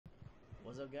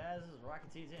What's up, guys? This is Rocket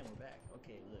T10. We're back.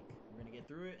 Okay, look, we're gonna get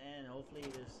through it, and hopefully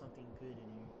there's something good in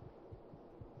here.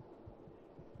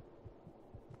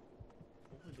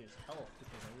 Hopefully there's health,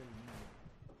 because I really need it.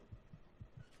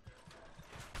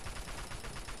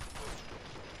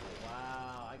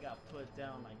 Wow, I got put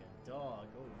down like a dog.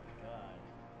 Oh my god.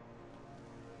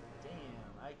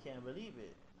 Damn, I can't believe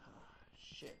it. Ah,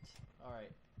 shit.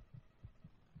 Alright.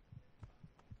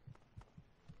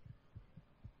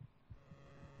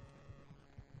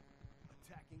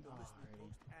 Attacking the listening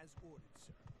post as ordered,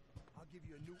 sir. I'll give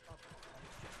you a new update.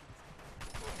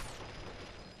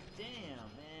 Damn,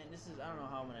 man, this is, I don't know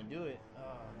how I'm gonna do it.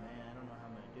 Oh man, I don't know how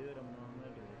I'm gonna do it. I don't know how I'm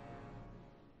gonna do it.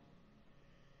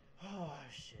 Oh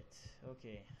shit.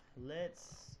 Okay,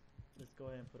 let's go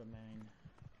ahead and put a mine.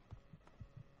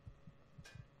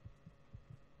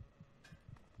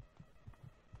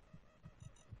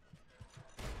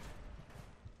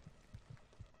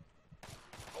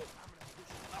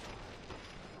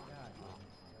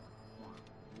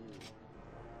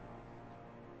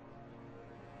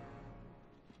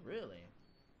 Really?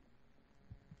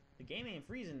 The game ain't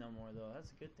freezing no more though,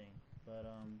 that's a good thing. But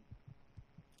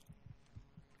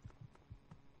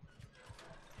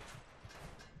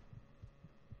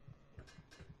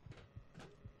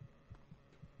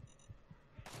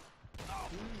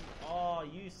oh,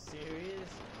 you serious?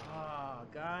 Oh,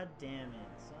 god damn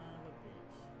it, son of a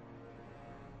bitch.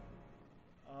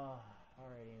 Oh,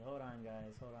 alrighty, hold on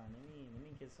guys, hold on. Let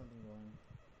me get something going.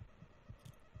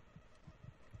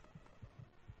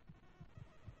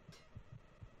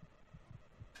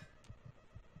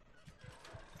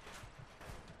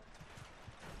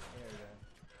 There we go.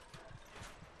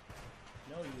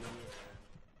 No, you idiot.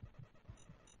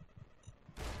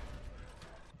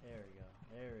 There we go.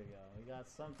 There we go. We got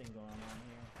something going on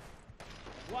here.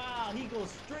 Wow, he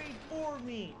goes straight for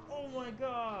me! Oh my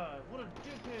god! What a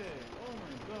dickhead! Oh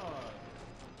my god!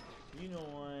 You know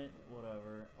what?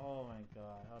 Whatever. Oh my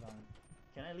god. Hold on.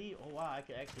 Can I leave? Oh wow, I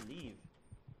could actually leave.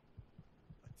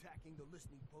 Attacking the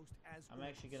listening post as I'm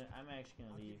actually gonna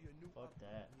leave. Fuck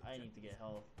that. I need to get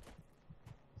health.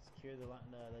 Secure the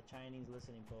Chinese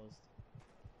listening post.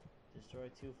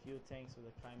 Destroy 2 fuel tanks with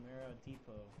a Chimera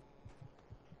depot.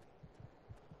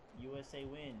 USA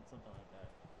win, something like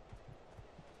that.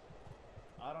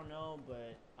 I don't know,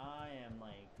 but I am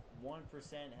like 1%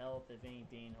 health if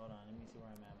anything. Hold on, let me see where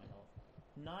I'm at my health.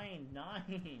 9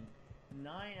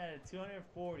 out of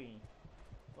 240.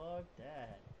 Fuck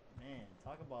that. Man,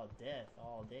 talk about death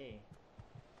all day.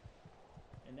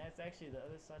 And that's actually the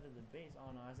other side of the base.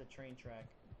 Oh no, that's a train track.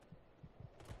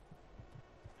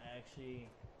 Actually,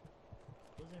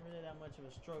 wasn't really that much of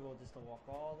a struggle just to walk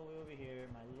all the way over here,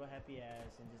 my little happy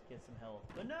ass, and just get some health.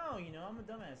 But no, you know, I'm a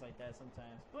dumbass like that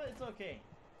sometimes. But it's okay.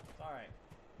 It's alright.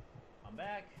 I'm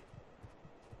back.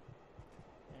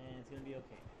 And it's gonna be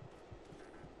okay.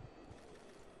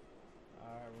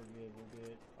 Alright, we're good, we're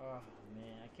good. Oh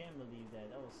man, I can't believe that.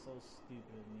 That was so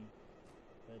stupid of me.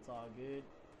 But it's all good.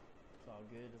 It's all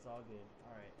good, it's all good.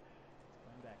 Alright.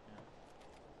 I'm back now.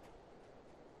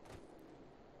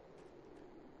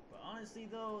 But honestly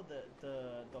though,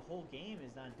 the whole game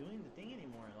is not doing the thing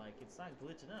anymore. Like, it's not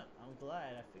glitching up. I'm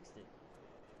glad I fixed it.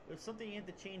 There's something you have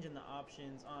to change in the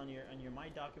options on your My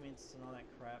Documents and all that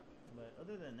crap. But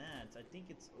other than that, I think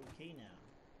it's okay now.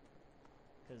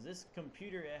 Because this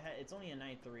computer, it's only an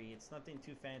i3. It's nothing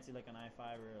too fancy like an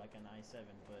i5 or like an i7.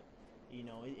 But you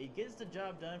know, it gets the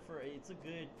job done for. It's a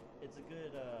good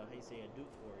how you say, a Duke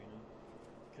Core, you know.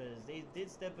 Because they did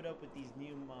step it up with these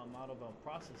new model of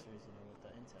processors, you know, with the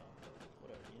Intel,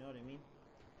 whatever, you know what I mean.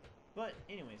 But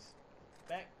anyways,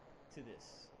 back to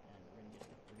this, and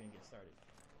we're gonna get started.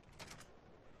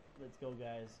 Let's go,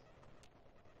 guys.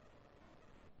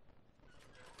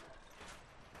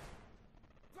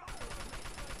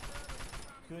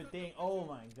 Good thing. Oh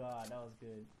my god, that was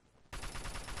good.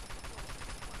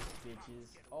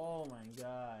 Bitches. Oh my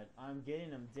god, I'm getting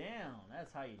them down.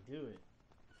 That's how you do it.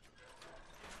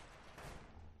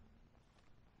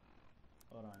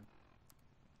 Hold on.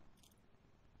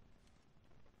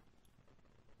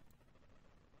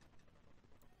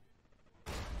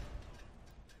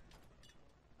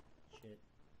 Shit.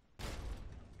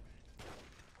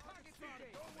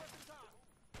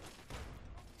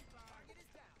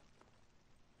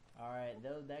 Alright,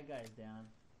 that guy's down.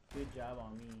 Good job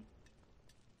on me.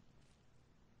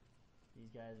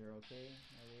 These guys are okay?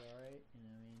 Are they alright? You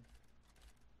know what I mean?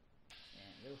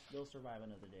 And they'll survive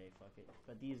another day, fuck it.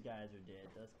 But these guys are dead,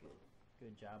 that's good.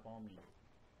 Good job on me.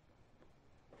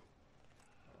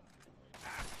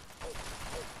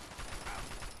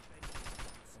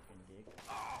 Fucking dick.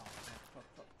 Oh,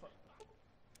 fuck.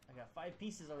 I got 5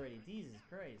 pieces already. Jesus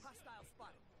Christ. Hostile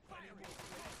spotted. Fire where this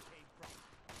came from.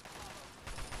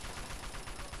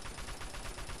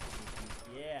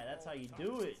 Yeah, that's how you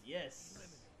do it. Yes.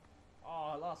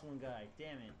 Oh, I lost one guy.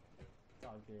 Damn it. It's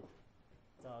all good.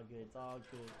 It's all good. It's all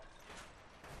good.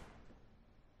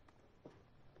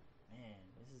 Man,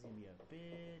 this is gonna be a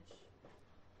bitch.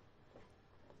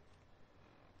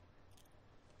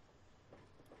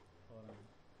 Hold on.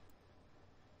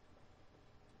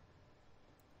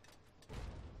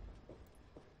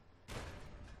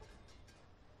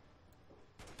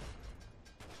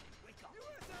 Wake up.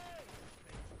 USA!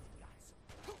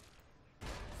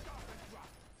 Stop and drop.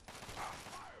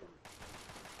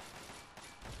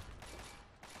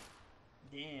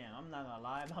 Damn, I'm not gonna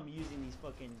lie. I'm using these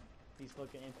fucking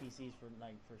NPCs for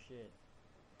shit.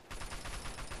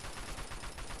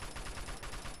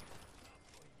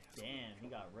 Damn, he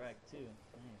got wrecked too.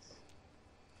 Nice.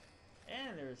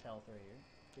 And there's health right here.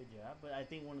 Good job. But I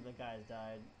think one of the guys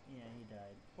died. Yeah, he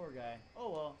died. Poor guy. Oh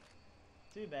well.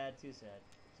 Too bad, too sad.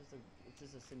 It's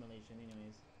just a simulation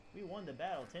anyways. We won the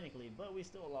battle technically, but we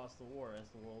still lost the war as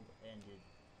the world ended.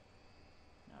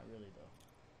 Not really though.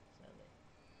 Sadly.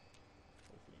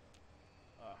 Hopefully.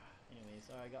 Anyways,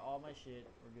 I got all my shit.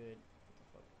 We're good. What the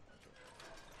fuck? Okay.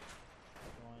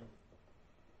 Keep going.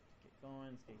 Let's get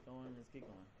going. Let's get going. Let's get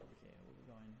going. Okay, where we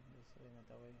going? This way, not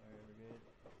that way. Alright, we're good.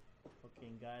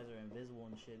 Fucking guys are invisible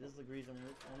and shit. This is the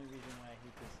only reason why I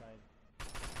hate this side.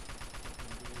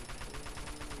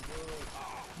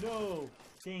 No!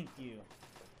 Thank you.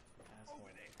 Asshole.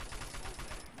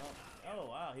 No. Oh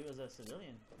wow, he was a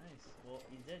civilian. Nice. Well,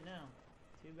 he's dead now.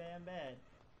 Too damn bad.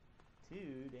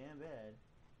 Too damn bad.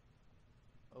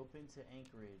 Open to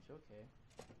anchorage. Okay.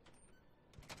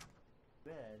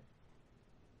 Bad.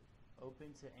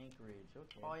 Open to anchorage.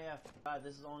 Okay. Oh yeah. God,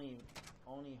 this is only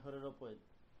hooded up with.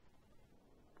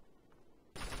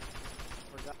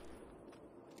 Forgot.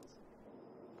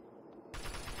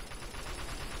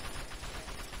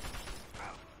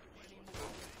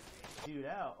 Dude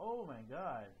out. Oh my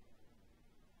god.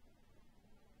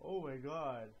 Oh my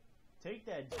god. Take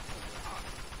that.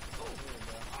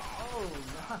 Oh,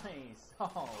 nice.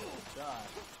 Oh god.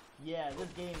 Yeah, this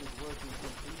game is working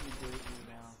completely greatly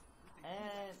now.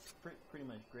 And pretty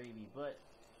much gravy, but,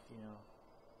 you know.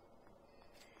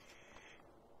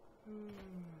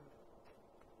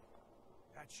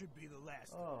 That should be the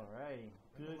last. Alrighty.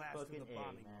 Good last of fucking the A,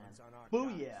 bombing man. runs on our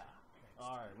Booyah! guys.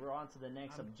 Alright, we're on to the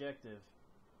next objective.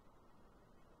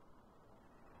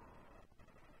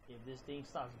 If this thing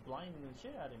stops blinding the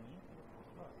shit out of me.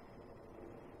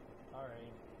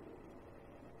 Alright.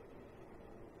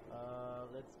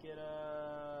 Let's get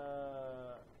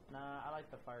a... Nah, I like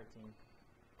the fire team.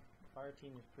 Fire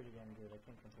team is pretty damn good, I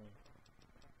can't complain.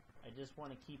 I just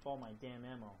want to keep all my damn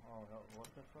ammo. Oh,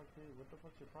 what the fuck, dude? What the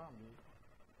fuck's your problem, dude?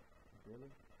 Really?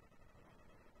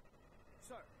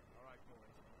 Sir. Alright,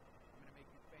 boys. I'm gonna make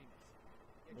you famous.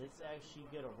 Let's actually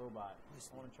get a robot. I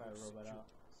want to try a robot out.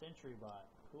 Sentry bot.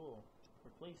 Cool.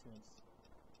 Replacements.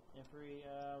 Infantry,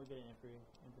 we get an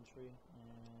infantry,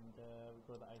 and we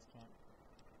go to the ice camp.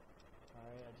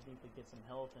 Alright, I just need to get some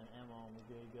health and ammo and we're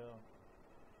good to go.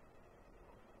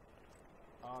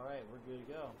 Alright, we're good to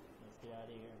go. Let's get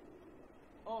out of here.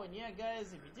 Oh, and yeah,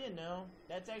 guys, if you didn't know,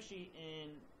 that's actually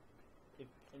in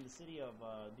the city of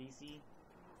DC.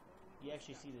 You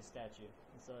actually see this statue.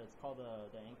 And so it's called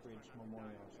the Anchorage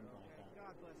Memorial or something like that.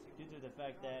 God bless you. Due to the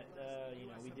fact that,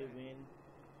 you know, we did win.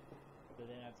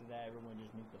 But then after that, everyone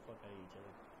just nuked the fuck out of each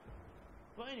other.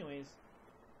 But anyways,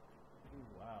 ooh,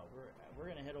 wow, we're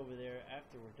gonna head over there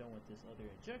after we're done with this other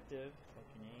objective.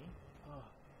 Fucking A. Oh,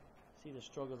 see the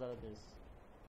struggles out of this